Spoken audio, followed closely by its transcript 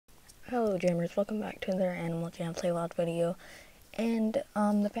Hello Jammers, welcome back to another Animal Jam Play-Wild video. And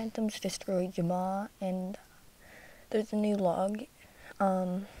the Phantoms destroyed Jamaa, and there's a new log,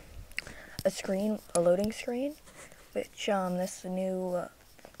 a loading screen, which the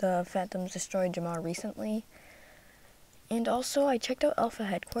Phantoms destroyed Jamaa recently. And also I checked out Alpha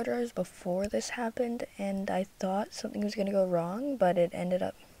Headquarters before this happened, and I thought something was gonna go wrong, but it ended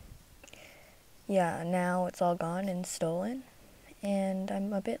up, now it's all gone and stolen. And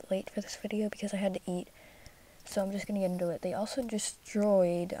I'm a bit late for this video because I had to eat, so I'm just gonna get into it. They also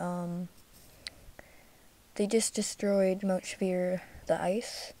destroyed, Mount Shvir, the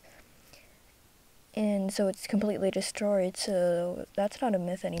ice, and so it's completely destroyed, so that's not a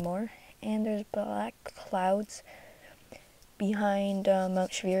myth anymore. And there's black clouds behind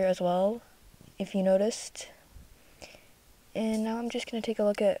Mount Shvir as well, if you noticed. And now I'm just gonna take a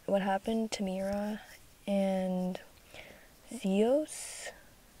look at what happened to Mira and Zeos,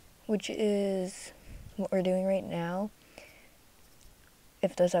 which is what we're doing right now,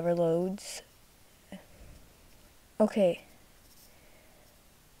 if this ever loads. Okay,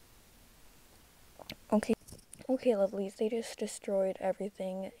 lovelies, they just destroyed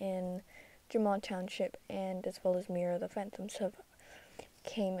everything in Jamaa Township, and as well as Mira. The Phantoms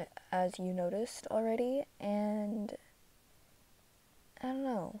came, as you noticed already, and I don't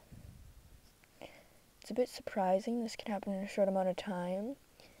know. It's a bit surprising this can happen in a short amount of time,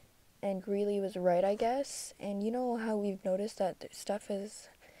 and Greeley was right, I guess. And you know how we've noticed that stuff has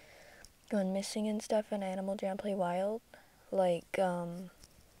gone missing and stuff in Animal Jam Play-Wild? Like, you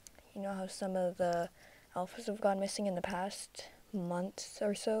know how some of the alphas have gone missing in the past months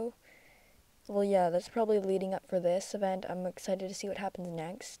or so? Well, yeah, that's probably leading up for this event. I'm excited to see what happens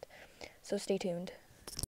next, so stay tuned.